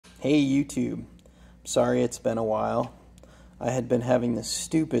Hey YouTube, sorry it's been a while. I had been having this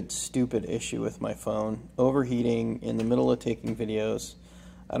stupid issue with my phone, overheating in the middle of taking videos.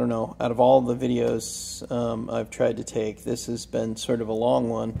 I don't know, out of all the videos I've tried to take, this has been sort of a long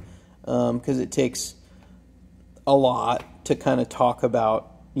one because it takes a lot to kind of talk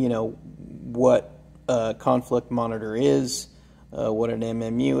about, you know, what a conflict monitor is, what an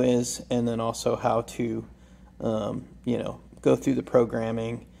MMU is, and then also how to, you know, go through the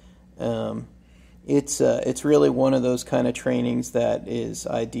programming. It's really one of those kind of trainings that is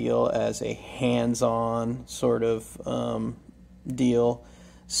ideal as a hands-on sort of deal.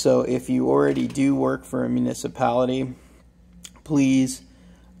 So if you already do work for a municipality, please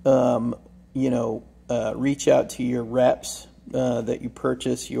reach out to your reps that you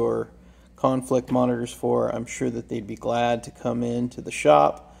purchase your conflict monitors for. I'm sure that they'd be glad to come into the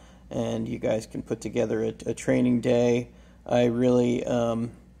shop and you guys can put together a training day. I really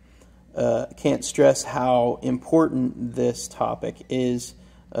can't stress how important this topic is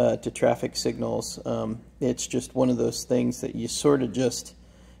to traffic signals. It's just one of those things that you sort of just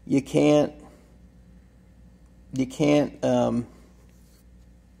you can't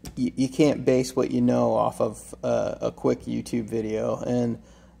base what you know off of a quick YouTube video. And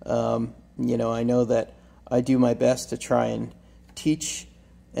you know, I know that I do my best to try and teach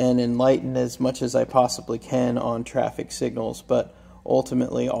and enlighten as much as I possibly can on traffic signals, but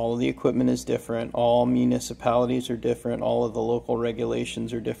ultimately all of the equipment is different, all municipalities are different, all of the local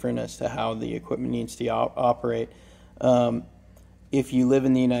regulations are different as to how the equipment needs to operate. If you live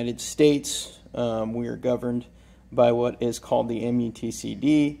in the United States, we are governed by what is called the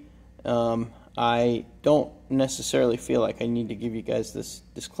MUTCD. I don't necessarily feel like I need to give you guys this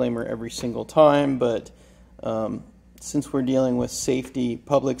disclaimer every single time, but since we're dealing with safety,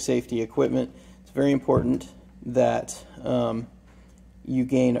 public safety equipment, it's very important that you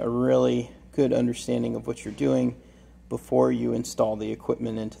gain a really good understanding of what you're doing before you install the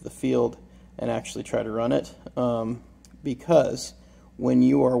equipment into the field and actually try to run it. Because when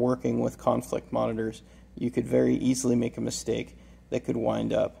you are working with conflict monitors, you could very easily make a mistake that could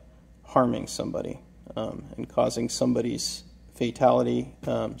wind up harming somebody and causing somebody's fatality.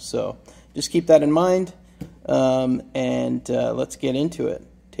 So just keep that in mind, and let's get into it.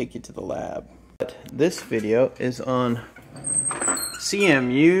 Take you to the lab. This video is on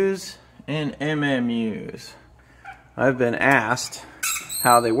CMUs and MMUs. I've been asked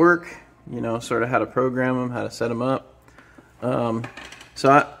how they work, you know, sort of how to program them, how to set them up.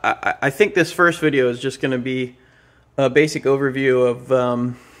 So I think this first video is just going to be a basic overview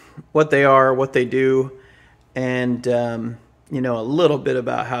of what they are, what they do, and you know, a little bit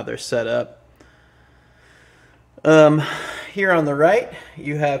about how they're set up. Here on the right,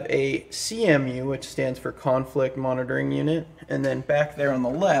 you have a CMU, which stands for Conflict Monitoring Unit, and then back there on the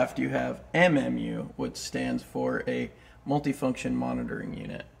left, you have MMU, which stands for a Multifunction Monitoring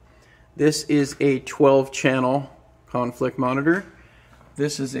Unit. This is a 12-channel conflict monitor.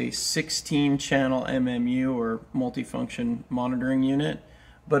 This is a 16-channel MMU, or Multifunction Monitoring Unit,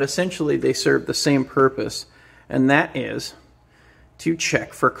 but essentially they serve the same purpose, and that is to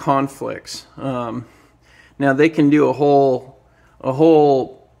check for conflicts. Now they can do a whole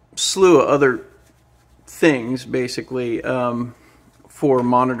slew of other things, basically, for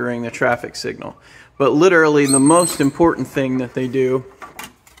monitoring the traffic signal. But literally the most important thing that they do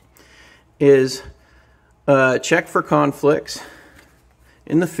is check for conflicts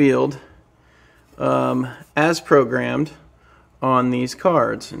in the field as programmed on these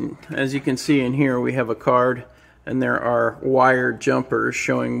cards. And as you can see in here, we have a card, and there are wired jumpers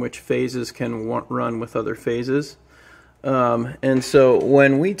showing which phases can run with other phases. And so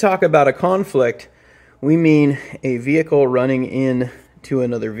when we talk about a conflict, we mean a vehicle running into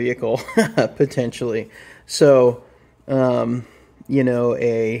another vehicle, potentially. So, you know,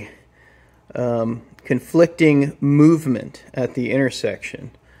 a conflicting movement at the intersection,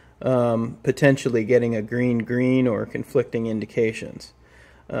 potentially getting a green or conflicting indications,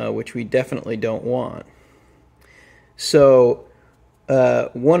 which we definitely don't want. So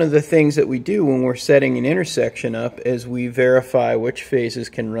one of the things that we do when we're setting an intersection up is we verify which phases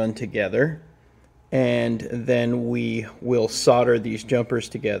can run together, and then we will solder these jumpers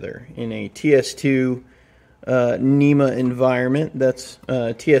together in a TS2 NEMA environment. That's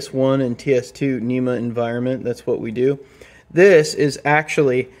TS1 and TS2 NEMA environment. That's what we do. This is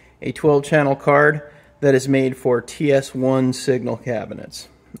actually a 12-channel card that is made for TS1 signal cabinets.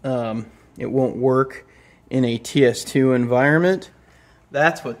 It won't work in a TS2 environment.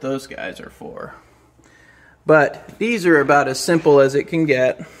 That's what those guys are for. But these are about as simple as it can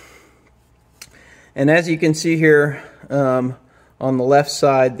get. And as you can see here, on the left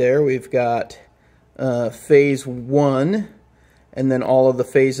side there, we've got phase 1, and then all of the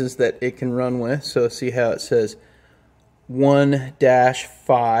phases that it can run with. So see how it says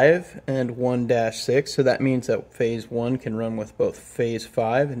 1-5 and 1-6. So that means that phase 1 can run with both phase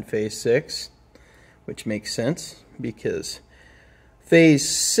 5 and phase 6, which makes sense because phase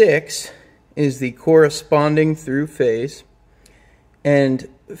 6 is the corresponding through phase, and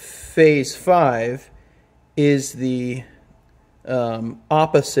phase 5 is the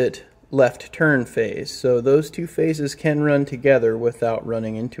opposite left turn phase. So those two phases can run together without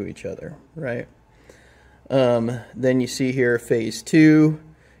running into each other, right? Then you see here phase 2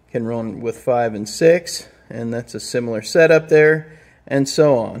 can run with 5 and 6, and that's a similar setup there, and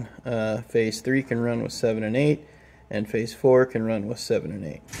so on. Phase 3 can run with 7 and 8, and phase 4 can run with 7 and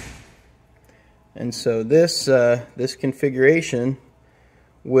 8. And so this configuration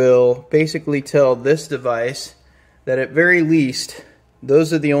will basically tell this device that at very least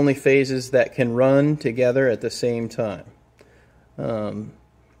those are the only phases that can run together at the same time.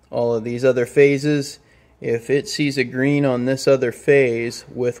 All of these other phases, if it sees a green on this other phase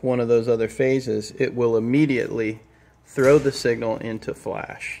with one of those other phases, it will immediately throw the signal into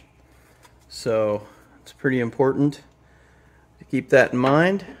flash. So it's pretty important to keep that in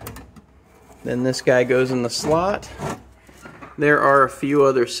mind. Then this guy goes in the slot. There are a few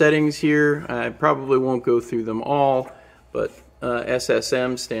other settings here. I probably won't go through them all, but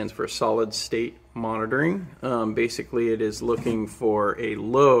SSM stands for solid state monitoring. Basically it is looking for a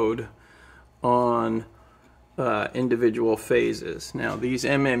load on individual phases. Now these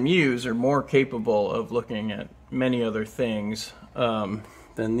MMUs are more capable of looking at many other things than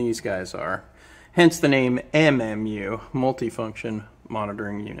these guys are. Hence the name MMU, Multifunction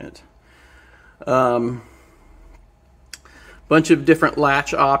Monitoring Unit. Bunch of different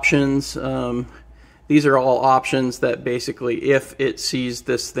latch options. These are all options that basically, if it sees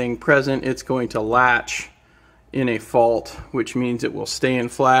this thing present, it's going to latch in a fault, which means it will stay in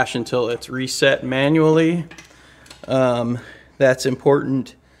flash until it's reset manually. That's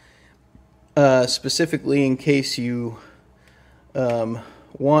important specifically in case you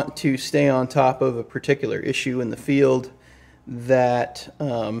want to stay on top of a particular issue in the field that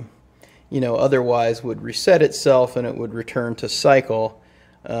otherwise would reset itself and it would return to cycle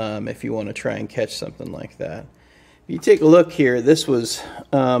if you want to try and catch something like that. If you take a look here, this was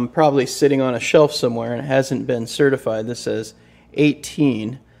probably sitting on a shelf somewhere and it hasn't been certified. This says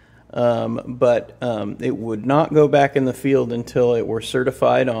 18, but it would not go back in the field until it were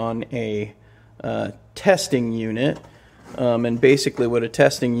certified on a testing unit. And basically what a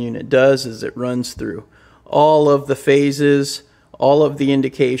testing unit does is it runs through all of the phases, all of the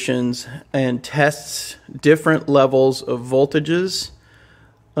indications, and tests different levels of voltages.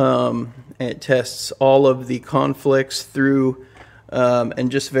 It tests all of the conflicts through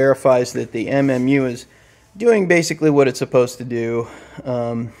and just verifies that the MMU is doing basically what it's supposed to do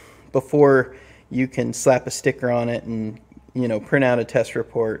before you can slap a sticker on it and print out a test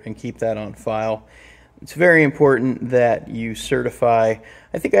report and keep that on file. It's very important that you certify.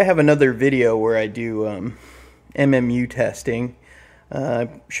 I think I have another video where I do MMU testing.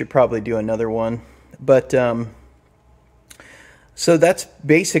 Should probably do another one, but so that's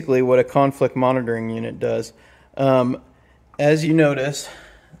basically what a conflict monitoring unit does. As you notice,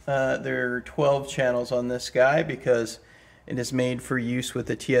 there are 12 channels on this guy because it is made for use with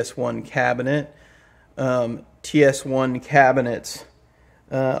the TS1 cabinet. TS1 cabinets,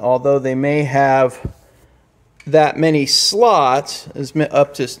 although they may have that many slots,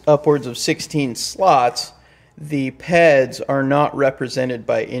 upwards of 16 slots, the PEDs are not represented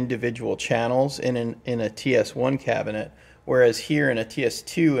by individual channels in a TS1 cabinet, whereas here in a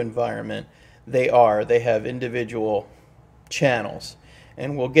TS2 environment, they are. They have individual channels.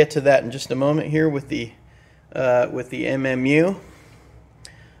 And we'll get to that in just a moment here with the MMU.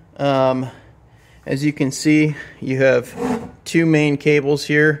 As you can see, you have two main cables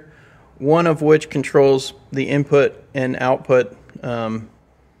here, one of which controls the input and output,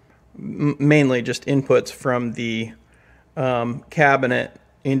 mainly just inputs from the cabinet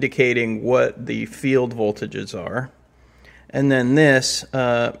indicating what the field voltages are. And then this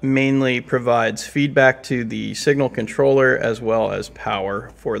mainly provides feedback to the signal controller as well as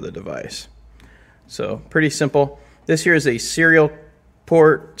power for the device. So pretty simple. This here is a serial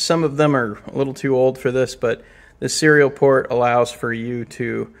port. Some of them are a little too old for this, but the serial port allows for you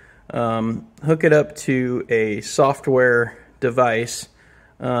to hook it up to a software device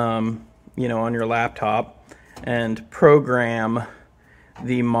on your laptop and program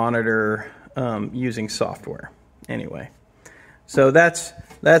the monitor using software. Anyway, so that's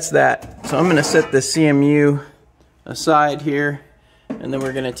that. So I'm going to set the CMU aside here and then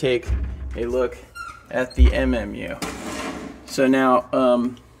we're going to take a look at the MMU. So now,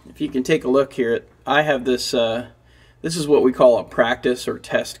 if you can take a look here, I have this, this is what we call a practice or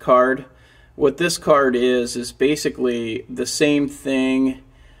test card. What this card is basically the same thing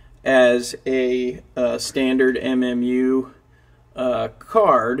as a standard MMU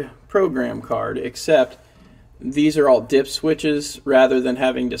program card, except these are all dip switches. Rather than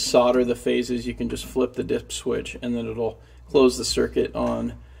having to solder the phases, you can just flip the dip switch and then it'll close the circuit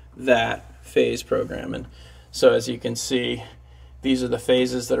on that phase program. And so as you can see, these are the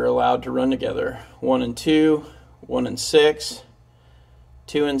phases that are allowed to run together: 1 and 2, 1 and 6,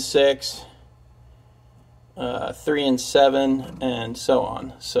 2 and 6, 3 and 7, and so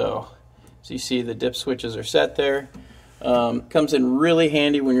on. So you see the dip switches are set there. Comes in really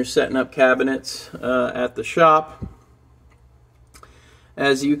handy when you're setting up cabinets at the shop.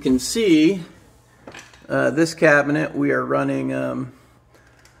 As you can see, this cabinet we are running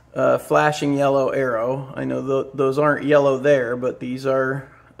flashing yellow arrow. I know those aren't yellow there, but these are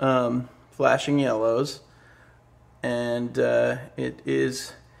flashing yellows, and it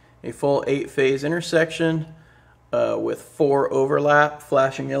is a full 8-phase intersection with 4 overlap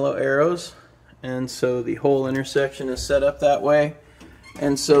flashing yellow arrows. And so the whole intersection is set up that way.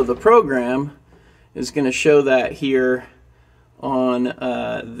 And so the program is going to show that here on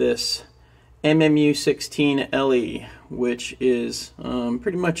this MMU 16 LE, which is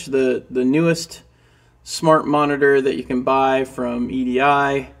pretty much the newest smart monitor that you can buy from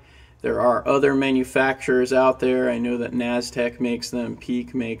EDI. There are other manufacturers out there. I know that Nasdaq makes them,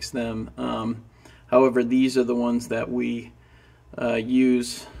 Peak makes them. However, these are the ones that we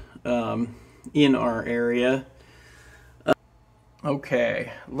use in our area.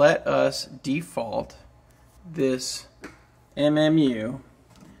 Okay, let us default this MMU,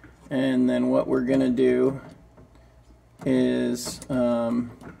 and then what we're going to do is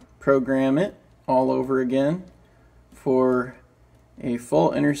program it all over again for a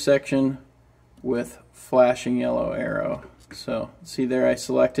full intersection with flashing yellow arrow. So see there, I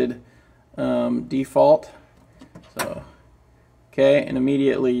selected default. So okay, and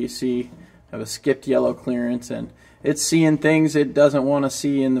immediately you see I have a skipped yellow clearance, and it's seeing things it doesn't want to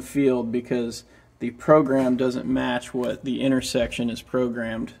see in the field because the program doesn't match what the intersection is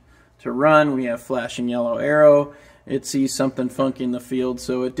programmed to run. We have flashing yellow arrow. It sees something funky in the field,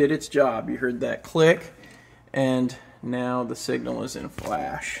 so it did its job. You heard that click, and now the signal is in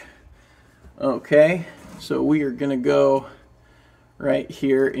flash. Okay, so we are going to go right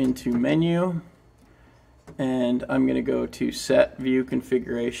here into menu, and I'm going to go to set view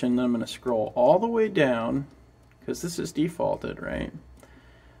configuration. I'm going to scroll all the way down because this is defaulted, right?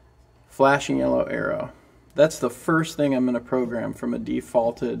 Flashing yellow arrow. That's the first thing I'm going to program from a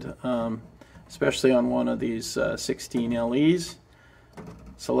defaulted, especially on one of these 16 LEs.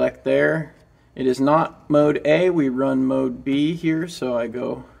 Select there. It is not mode A, we run mode B here, so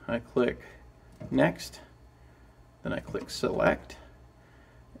I click next, then I click select,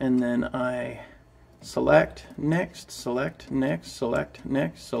 and then I select next, select next, select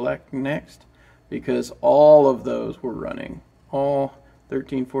next, select next, because all of those were running, all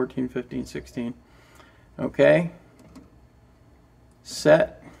 13, 14, 15, 16. Okay,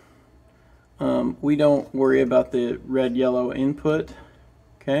 set. We don't worry about the red yellow input.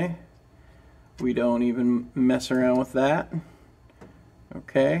 Okay, we don't even mess around with that.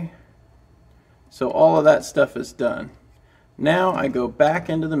 Okay, so all of that stuff is done. Now I go back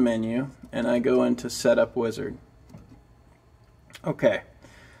into the menu and I go into Setup Wizard. Okay,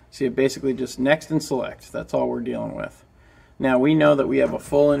 so you basically just next and select. That's all we're dealing with. Now we know that we have a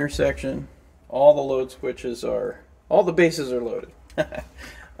full intersection. All the load switches are, all the bases are loaded.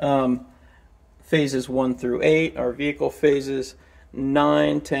 Phases 1 through 8 are vehicle phases.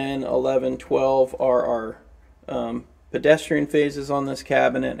 9, 10, 11, 12 are our pedestrian phases on this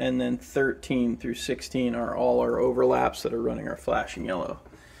cabinet, and then 13 through 16 are all our overlaps that are running our flashing yellow.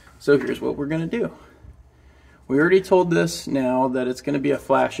 So here's what we're going to do. We already told this now that it's going to be a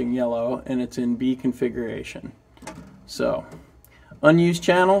flashing yellow, and it's in B configuration. So unused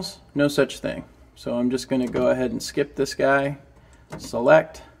channels, no such thing. So I'm just going to go ahead and skip this guy,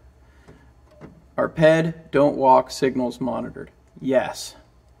 select. Arped, don't walk, signals monitored. Yes.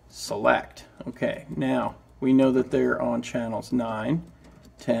 Select. Okay, now we know that they're on channels 9,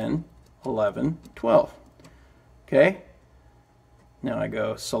 10, 11, 12. Okay, now I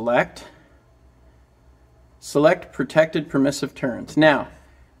go select. Select protected permissive turns. Now,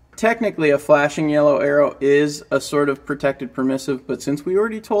 technically a flashing yellow arrow is a sort of protected permissive, but since we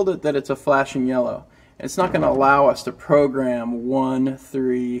already told it that it's a flashing yellow, it's not going to allow us to program 1,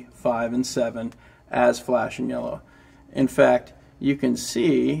 3, 5, and 7 as flashing yellow. In fact, you can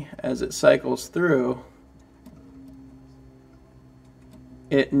see as it cycles through,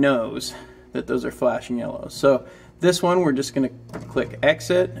 it knows that those are flashing yellow. So this one, we're just going to click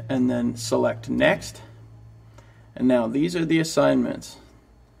exit and then select next. And now these are the assignments,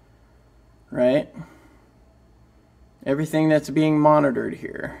 right? Everything that's being monitored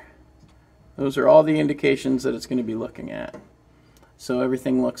here. Those are all the indications that it's going to be looking at. So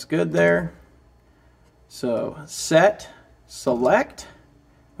everything looks good there. So set, select.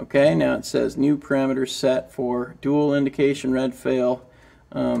 Okay, now it says new parameter set for dual indication red fail.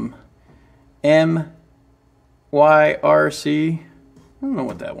 MYRC. I don't know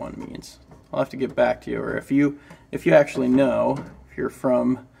what that one means. I'll have to get back to you. Or if you actually know, if you're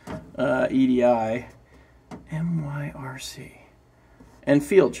from EDI, MYRC. And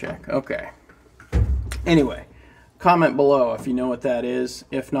field check. Okay. Anyway, comment below if you know what that is.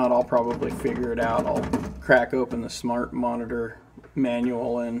 If not, I'll probably figure it out. I'll crack open the Smart Monitor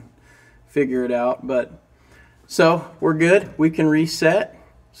manual and figure it out. But so we're good. We can reset.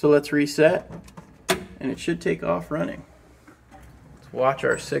 So let's reset, and it should take off running. Let's watch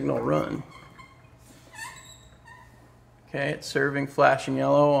our signal run. Okay, it's serving flashing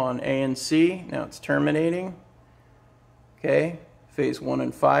yellow on A and C. Now it's terminating. Okay, phase 1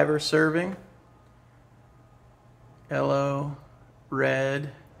 and 5 are serving. Yellow,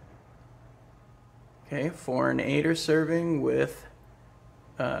 red. Okay, 4 and 8 are serving with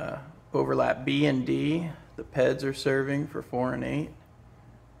overlap B and D. The PEDs are serving for 4 and 8.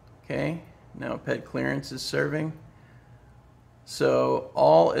 Okay, now PED clearance is serving. So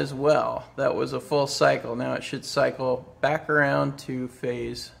all is well. That was a full cycle. Now it should cycle back around to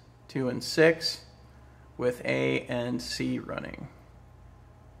phase 2 and 6 with A and C running.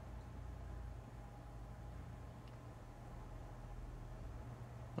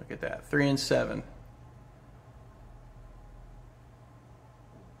 Look at that, 3 and 7.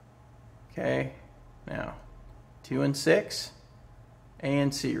 Okay, now 2 and 6. A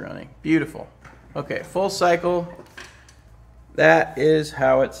and C running. Beautiful. Okay, full cycle. That is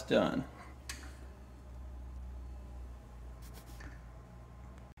how it's done.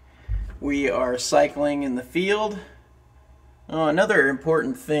 We are cycling in the field. Oh, another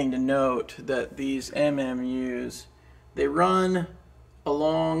important thing to note that these MMUs, they run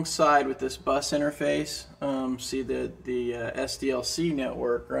alongside with this bus interface. See the SDLC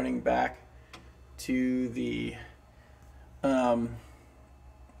network running back to the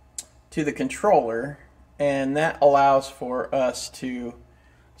controller, and that allows for us to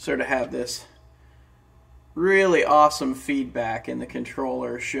sort of have this really awesome feedback in the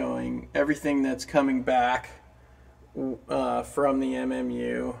controller showing everything that's coming back from the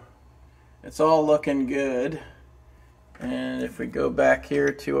MMU. It's all looking good. And if we go back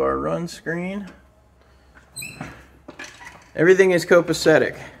here to our run screen, everything is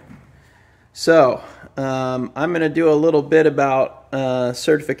copacetic. So I'm going to do a little bit about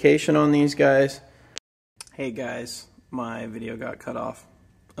certification on these guys. Hey guys, my video got cut off.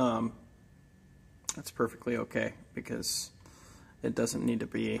 That's perfectly okay because it doesn't need to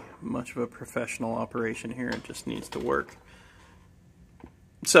be much of a professional operation here. It just needs to work.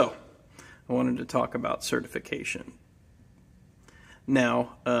 So I wanted to talk about certification.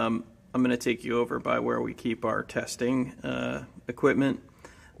 Now I'm going to take you over by where we keep our testing equipment.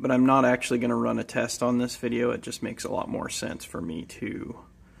 But I'm not actually going to run a test on this video. It just makes a lot more sense for me to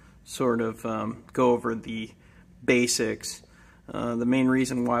sort of go over the basics. The main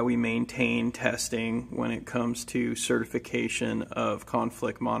reason why we maintain testing when it comes to certification of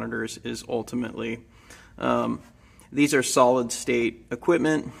conflict monitors is ultimately these are solid state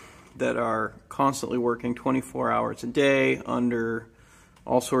equipment that are constantly working 24 hours a day under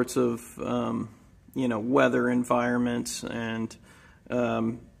all sorts of weather environments and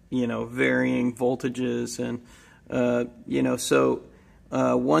varying voltages, and so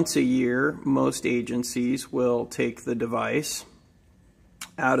once a year most agencies will take the device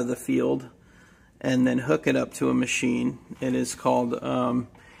out of the field and then hook it up to a machine. It is called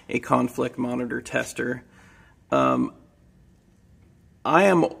a conflict monitor tester. I'm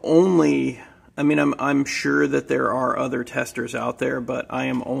sure that there are other testers out there, but I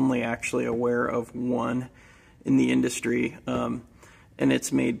am only actually aware of one in the industry. And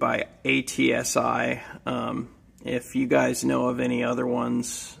it's made by ATSI. If you guys know of any other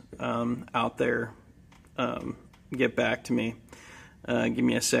ones out there, get back to me. Give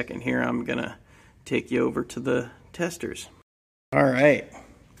me a second here. I'm going to take you over to the testers. All right.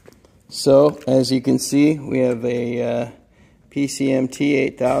 So, as you can see, we have a PCM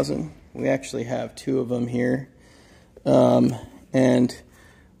T8000. We actually have two of them here. And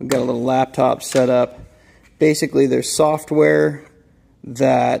we've got a little laptop set up. Basically, there's software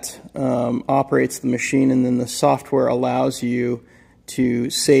that operates the machine, and then the software allows you to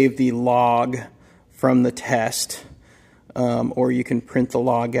save the log from the test, or you can print the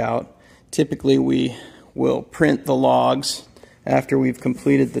log out. Typically we will print the logs after we've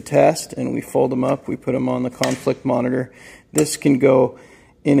completed the test, and we fold them up, we put them on the conflict monitor. This can go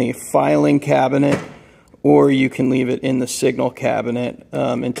in a filing cabinet, or you can leave it in the signal cabinet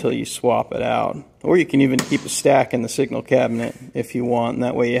until you swap it out. Or you can even keep a stack in the signal cabinet if you want, and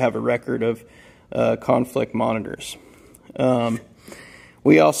that way you have a record of conflict monitors.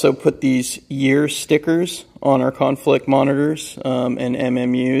 We also put these year stickers on our conflict monitors and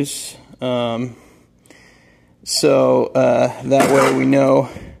MMUs. So that way we know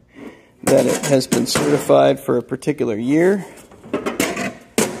that it has been certified for a particular year.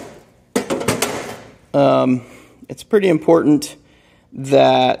 It's pretty important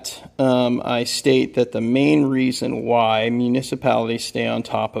that I state that the main reason why municipalities stay on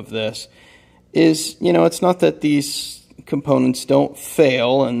top of this is, it's not that these components don't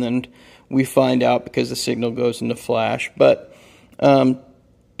fail and then we find out because the signal goes into flash, but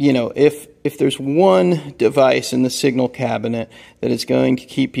if there's one device in the signal cabinet that is going to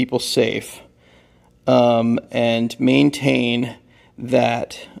keep people safe and maintain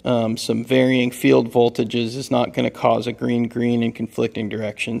that some varying field voltages is not going to cause a green-green in conflicting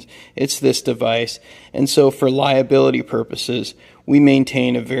directions, it's this device. And so for liability purposes, we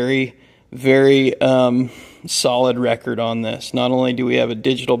maintain a very, very solid record on this. Not only do we have a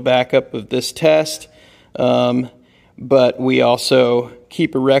digital backup of this test, but we also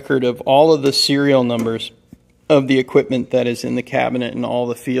keep a record of all of the serial numbers of the equipment that is in the cabinet in all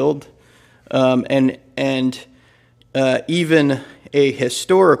the field, and even a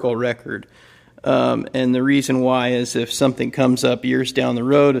historical record. And the reason why is if something comes up years down the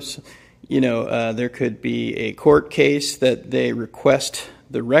road, there could be a court case that they request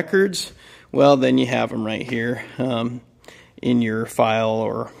the records, well, then you have them right here in your file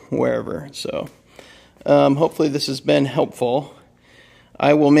or wherever. So hopefully this has been helpful.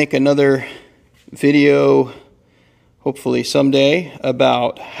 I will make another video hopefully someday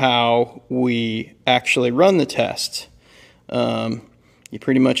about how we actually run the tests. You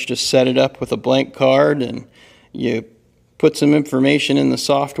pretty much just set it up with a blank card and you put some information in the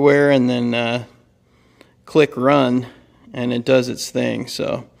software and then click run and it does its thing.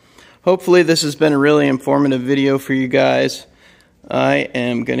 So hopefully this has been a really informative video for you guys. I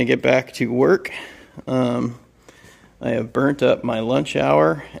am going to get back to work. I have burnt up my lunch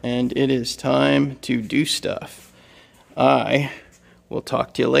hour and it is time to do stuff. I will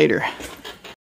talk to you later.